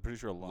 Pretty sure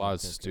a lot law of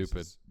is court stupid.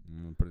 Cases,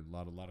 a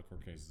lot of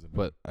court cases.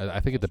 But I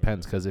think it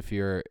depends, because if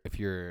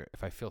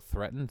I feel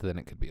threatened, then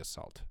it could be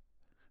assault,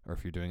 or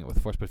if you're doing it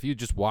with force. But if you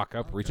just walk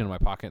up, reach into my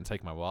pocket, and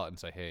take my wallet, and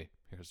say, "Hey,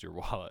 here's your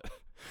wallet,"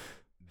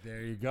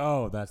 there you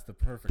go. That's the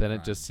perfect. Then crime.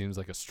 it just seems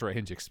like a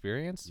strange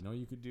experience. You know what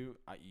you could do?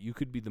 You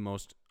could be the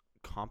most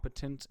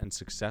competent and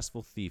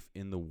successful thief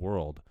in the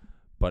world,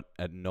 but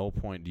at no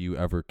point do you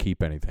ever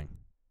keep anything.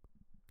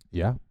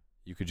 Yeah.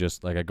 You could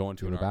just, like, I go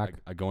into an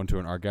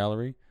art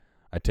gallery,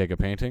 I take a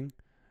painting, and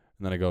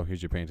then I go,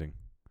 here's your painting.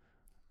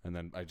 And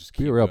then I just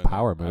keep be a real doing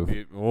power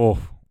that.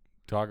 move.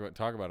 Talk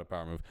about a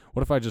power move.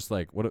 What if I just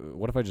kept But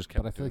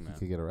I feel doing like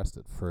that? you could get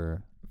arrested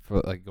for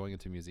like going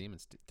into a museum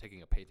and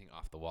taking a painting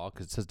off the wall,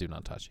 because it says do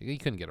not touch. You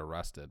couldn't get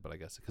arrested, but I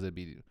guess because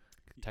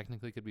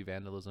technically could be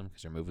vandalism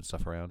because you're moving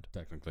stuff around.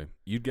 Technically,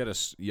 you'd get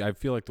I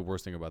feel like the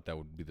worst thing about that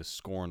would be the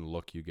scorned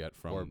look you get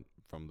from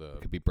the.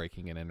 It could be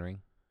breaking and entering.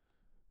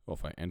 Well,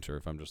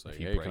 if I'm just like,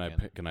 you hey,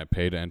 break can I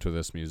pay to enter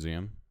this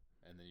museum?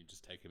 And then you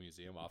just take a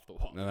museum off the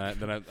wall. Then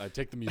I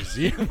take the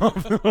museum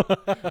off the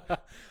wall.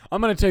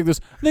 I'm gonna take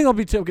this. I think I'll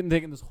be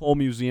taking this whole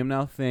museum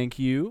now. Thank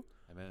you.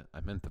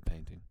 I meant the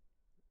painting.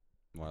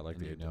 Well, I like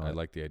And the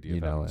idea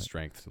of having the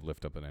strength to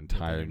lift up an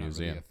entire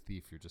museum. You're not really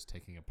a thief. You're just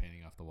taking a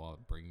painting off the wall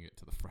and bringing it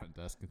to the front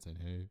desk and saying,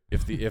 "Hey."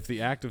 If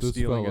the act of This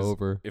stealing fell is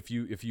over. if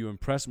you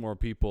impress more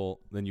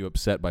people than you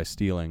upset by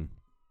stealing,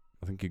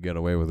 I think you get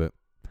away with it.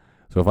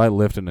 So if I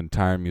lift an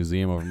entire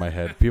museum over my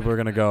head, people are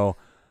gonna go,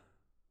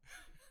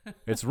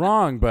 "It's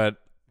wrong,"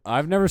 but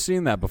I've never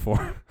seen that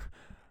before.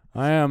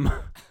 I am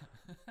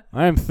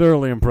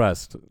thoroughly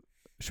impressed.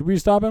 Should we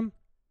stop him?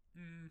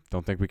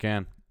 Don't think we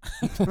can.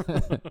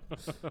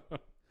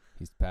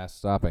 He's past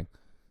stopping.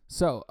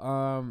 So,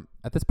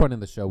 at this point in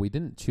the show, we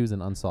didn't choose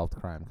an unsolved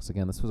crime because,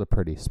 again, this was a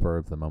pretty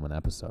spur-of-the-moment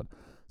episode.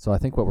 So I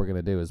think what we're going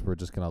to do is we're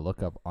just going to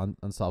look up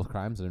unsolved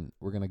crimes, and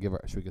we're going to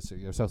should we give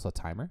ourselves a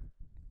timer?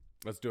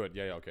 Let's do it.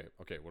 Yeah. Okay.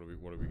 What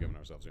are we giving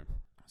ourselves here?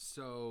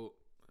 So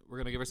we're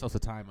going to give ourselves a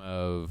time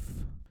of,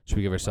 should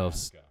we give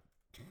ourselves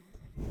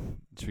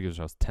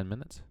 10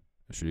 minutes?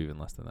 Or should we even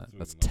less than that?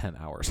 That's 10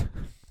 hours.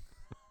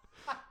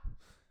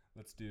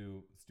 Let's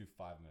do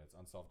 5 minutes.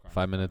 Unsolved crimes.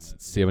 5 minutes.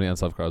 See how many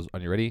unsolved crimes. Are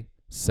you ready?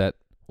 Set.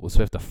 So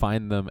we have to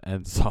find them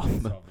and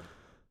solve them.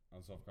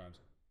 Unsolved crimes.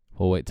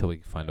 We'll wait till we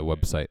find a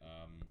website.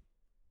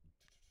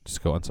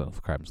 Just go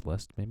unsolved crimes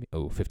list, maybe.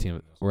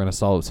 15. We're gonna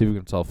see if we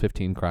can solve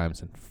 15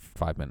 crimes in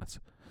 5 minutes.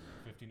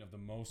 15 of the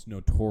most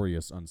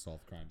notorious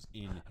unsolved crimes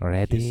in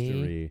Ready?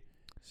 history.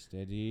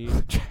 Steady.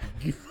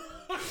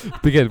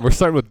 Begin. We're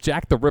starting with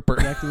Jack the Ripper.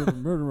 Jack the Ripper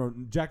murder.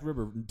 Jack the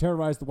Ripper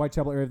terrorized the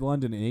Whitechapel area of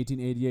London in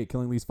 1888,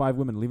 killing at least 5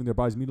 women, leaving their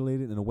bodies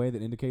mutilated in a way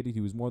that indicated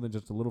he was more than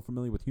just a little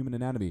familiar with human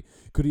anatomy.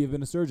 Could he have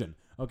been a surgeon?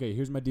 Okay,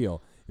 here's my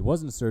deal. He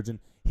wasn't a surgeon.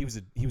 He was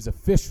a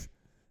fish.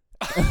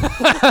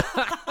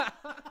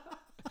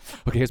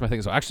 Okay, here's my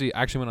thing. So I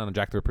actually went on a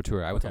Jack the Ripper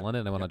tour. I went to London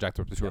and I went on a Jack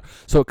the Ripper tour.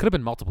 So it could have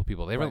been multiple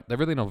people. They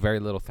really know very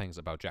little things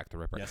about Jack the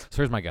Ripper. Yes. So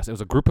here's my guess. It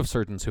was a group of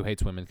surgeons who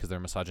hates women because they're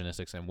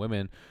misogynistic, and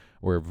women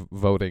were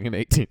voting in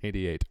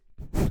 1888.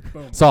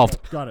 Boom.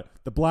 Solved. Got it.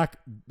 The Black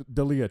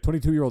Dahlia.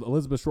 22-year-old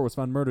Elizabeth Short was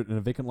found murdered in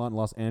a vacant lot in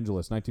Los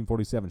Angeles,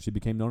 1947. She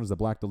became known as the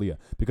Black Dahlia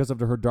because of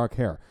her dark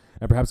hair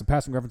and perhaps a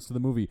passing reference to the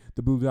movie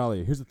The Blue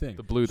Dahlia. Here's the thing.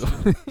 The Blue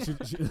Dahlia.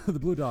 The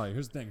Blue Dahlia.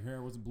 Here's the thing. Her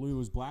hair wasn't blue. It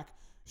was black.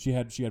 She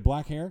had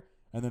black hair,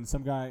 and then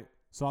some guy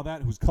saw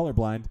that who's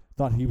colorblind,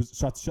 thought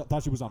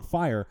she was on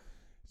fire,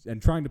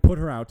 and trying to put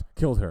her out,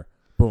 killed her.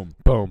 Boom.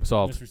 Boom.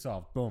 Solved. Mystery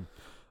solved. Boom.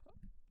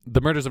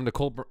 The murders of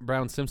Nicole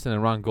Brown Simpson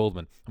and Ron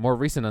Goldman. A more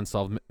recent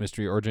unsolved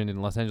mystery originated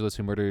in Los Angeles is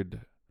who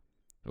murdered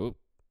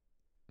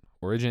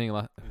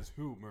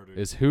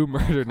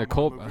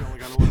Nicole We only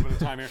got a little bit of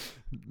time here.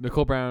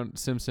 Nicole Brown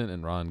Simpson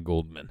and Ron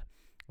Goldman.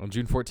 On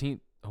June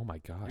 14th, Oh my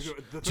gosh.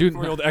 The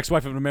 34-year-old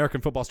ex-wife of an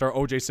American football star,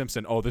 O.J.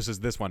 Simpson. Oh,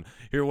 this one.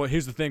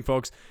 Here's the thing,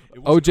 folks.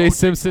 O.J.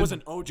 Simpson. It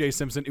wasn't O.J.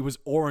 Simpson. It was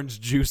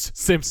Orange Juice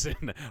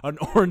Simpson. An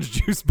orange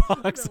juice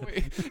box. No,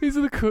 he's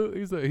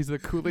the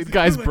Kool-Aid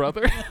guy's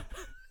brother.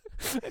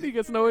 And he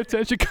gets no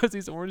attention because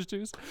he's orange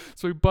juice.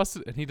 So he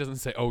busted, and he doesn't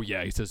say, "Oh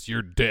yeah," he says,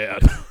 "You're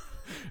dead."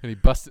 And he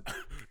busted.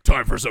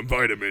 Time for some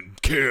vitamin.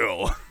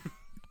 Kill.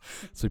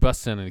 So he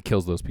busts in and he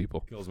kills those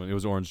people. Kills when it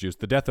was orange juice.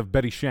 The death of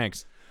Betty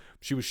Shanks.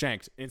 She was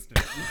shanked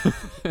instantly.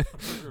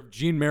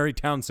 Jean Mary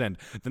Townsend.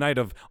 The night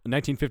of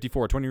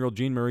 1954, 20-year-old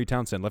Jean Marie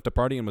Townsend left a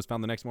party and was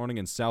found the next morning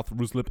in South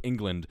Ruislip,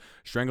 England,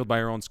 strangled by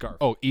her own scarf.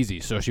 Oh, easy.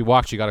 So she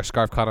walked, she got her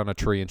scarf caught on a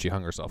tree, and she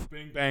hung herself.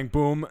 Bing, bang,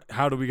 boom.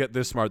 How do we get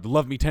this smart? The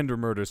Love Me Tender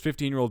murders.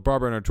 15-year-old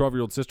Barbara and her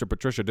 12-year-old sister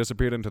Patricia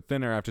disappeared into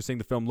thin air after seeing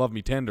the film Love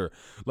Me Tender.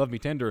 Love Me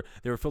Tender.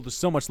 They were filled with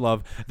so much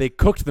love, they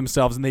cooked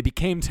themselves and they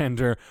became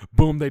tender.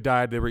 Boom, they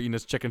died. They were eating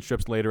as chicken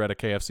strips later at a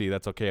KFC.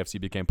 That's how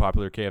KFC became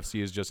popular.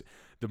 KFC is just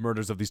the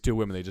murders of these two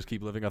women. They just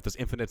keep living off this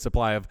infinite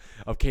supply of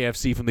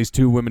KFC from these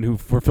two women who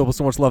were filled with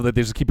so much love that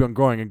they just keep on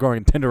growing and growing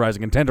and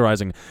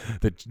tenderizing.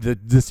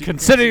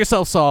 Consider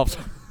yourself solved.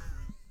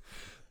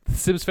 The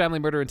Sims family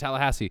murder in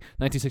Tallahassee.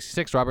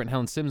 1966, Robert and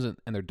Helen Sims and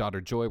their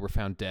daughter Joy were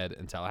found dead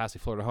in Tallahassee,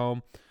 Florida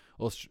home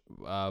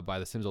by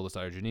the Sims' oldest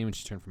daughter Janine when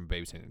she returned from a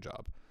babysitting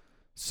job.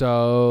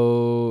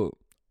 So,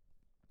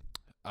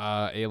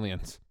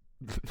 aliens.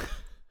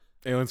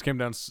 Aliens came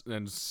down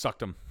and sucked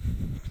them.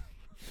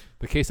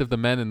 The case of the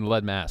men in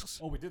lead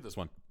masks. Oh, we did this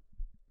one.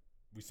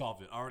 We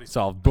solved it. Already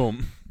solved.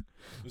 Boom.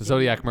 The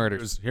Zodiac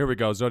murders. Here we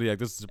go. Zodiac.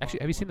 This is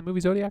Actually, have you seen the movie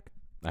Zodiac?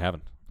 I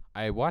haven't.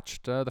 I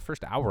watched the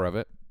first hour of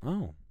it.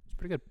 Oh. It's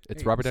pretty good.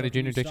 It's Robert Downey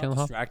Jr., Jake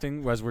Gyllenhaal.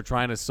 Distracting as we're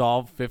trying to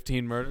solve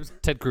 15 murders.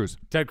 Ted Cruz.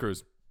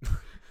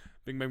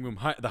 Bing, bang, boom.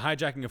 The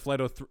hijacking of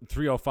Flight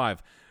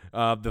 305.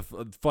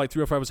 Flight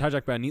 305 was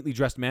hijacked by a neatly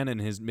dressed man in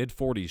his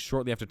mid-40s.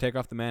 Shortly after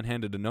takeoff, the man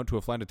handed a note to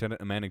a flight attendant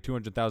demanding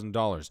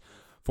 $200,000,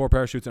 4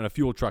 parachutes, and a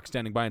fuel truck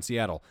standing by in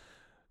Seattle.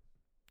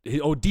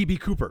 D.B.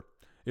 Cooper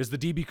is the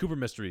D.B. Cooper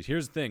mysteries.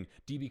 Here's the thing.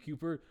 D.B.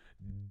 Cooper,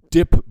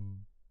 Dip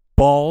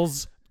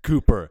Balls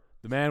Cooper.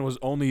 The man was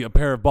only a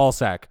pair of ball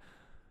sack.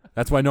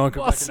 That's why no one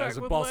could recognize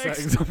a ball sack.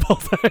 A ball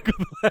sack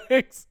with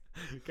legs.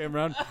 Came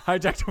around,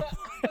 hijacked a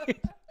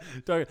flight.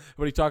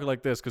 But he talked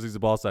like this because he's a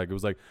ball sack. It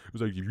was like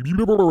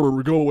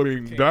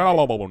going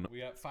down. We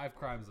got 5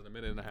 crimes in a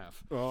minute and a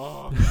half.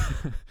 Oh.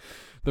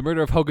 The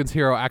murder of Hogan's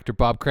hero actor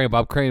Bob Crane.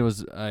 Bob Crane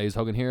was he's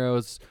Hogan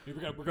Heroes.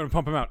 We're gonna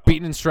pump him out.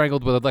 Beaten and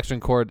strangled with electric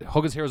cord.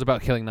 Hogan's Heroes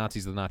about killing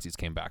Nazis. The Nazis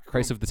came back.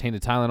 Case of the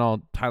tainted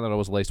Tylenol. Tylenol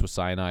was laced with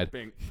cyanide.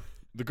 Bing.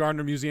 The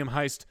Gardner Museum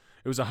heist.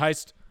 It was a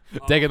heist.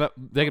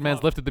 Daegan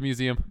Man's lifted the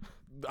museum.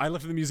 I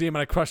lifted the museum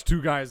and I crushed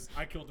 2 guys.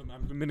 I killed them.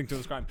 I'm admitting to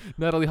this crime.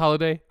 Natalie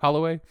Holloway.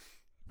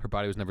 Her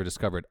body was never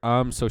discovered.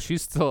 So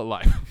she's still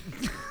alive.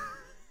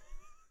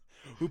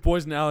 Who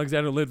poisoned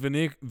Alexander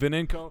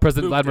Litvinenko?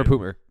 President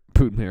Vladimir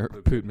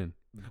Putin.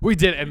 We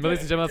did it. And ladies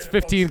and gentlemen, that's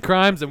 15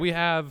 crimes, and we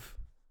have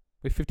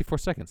 54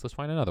 seconds. Let's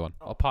find another one.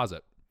 I'll pause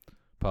it.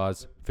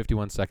 Pause.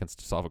 51 seconds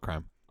to solve a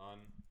crime.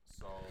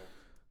 Unsolved.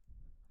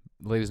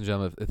 Ladies and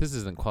gentlemen, if this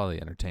isn't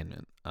quality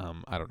entertainment,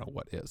 I don't know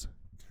what is.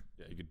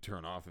 Yeah, you could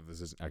turn off if this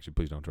is actually.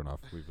 Please don't turn off.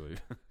 We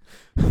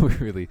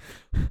believe.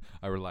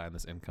 I rely on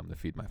this income to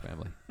feed my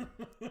family.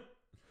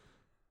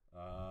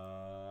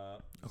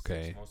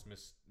 Okay. Most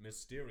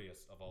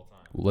mysterious of all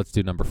time. Well, let's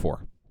do number 4.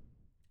 Okay,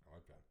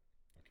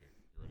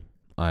 you ready?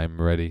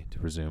 I'm ready to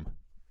resume.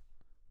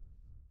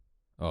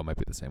 Oh, it might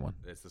be the same one.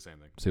 It's the same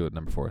thing. See what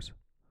number 4 is.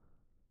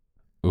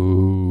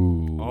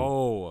 Ooh.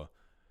 Oh,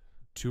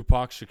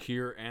 Tupac,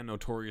 Shakir, and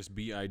Notorious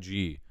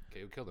B.I.G.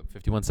 Okay, we killed him.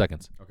 51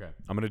 seconds. Okay,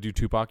 I'm gonna do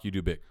Tupac. You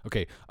do Big.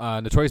 Okay.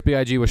 Notorious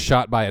B.I.G. was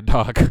shot by a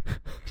dog.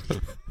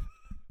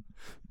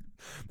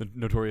 The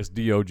Notorious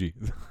D.O.G.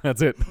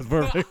 That's it. That's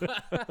perfect.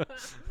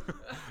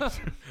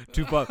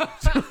 Tupac,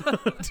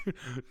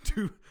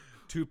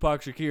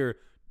 Shakir,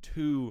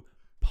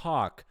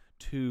 Tupac,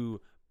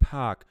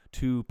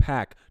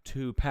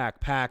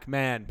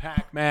 Pac-Man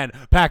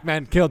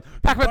killed.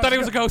 Pac-Man thought he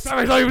was a ghost.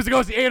 Pac-Man thought he was a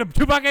ghost. He ate him.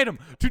 Tupac ate him.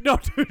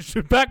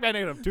 Pac-Man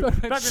ate him.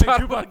 Pac-Man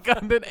shot him on a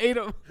gun, then ate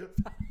him.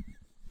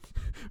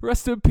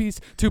 Rest in peace,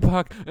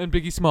 Tupac and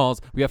Biggie Smalls.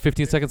 We have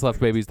 15 seconds left,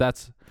 babies.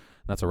 That's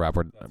a wrap.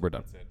 We're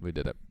done. We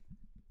did it.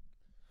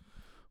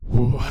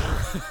 Oh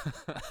wow!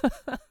 Look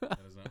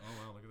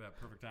at that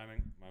perfect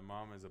timing. My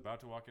mom is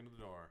about to walk into the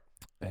door,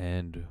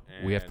 and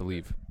we have to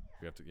leave.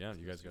 We have to. Yeah,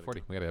 you guys got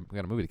 40. We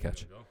got a movie to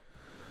catch.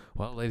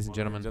 Well, ladies and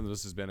gentlemen,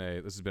 this has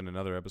been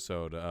another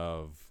episode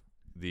of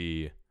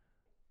the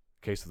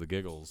Case of the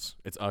Giggles.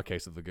 It's a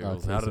Case of the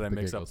Giggles. How did I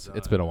mix up?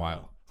 It's been a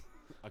while.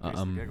 A Case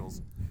of the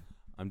Giggles.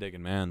 I'm Daegan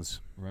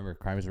Mans. Remember,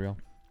 crime is real.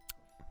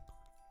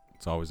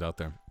 It's always out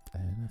there.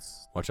 And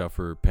watch out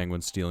for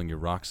penguins stealing your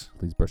rocks.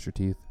 Please brush your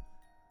teeth.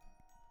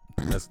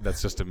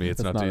 That's just to me.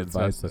 It's not to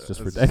advice. That's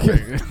just for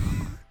Daegan.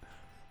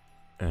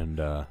 And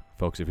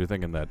folks, if you're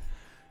thinking that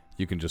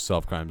you can just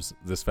solve crimes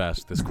this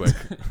fast, this quick,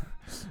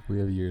 we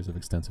have years of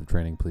extensive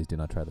training. Please do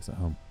not try this at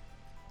home.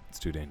 It's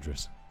too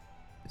dangerous.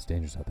 It's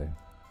dangerous out there.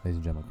 Ladies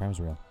and gentlemen, crime is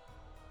real.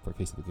 For a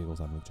Case of the Giggles,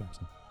 I'm Luke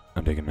Jackson.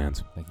 I'm Daegan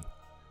Mans. Thank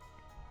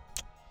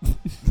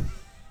you.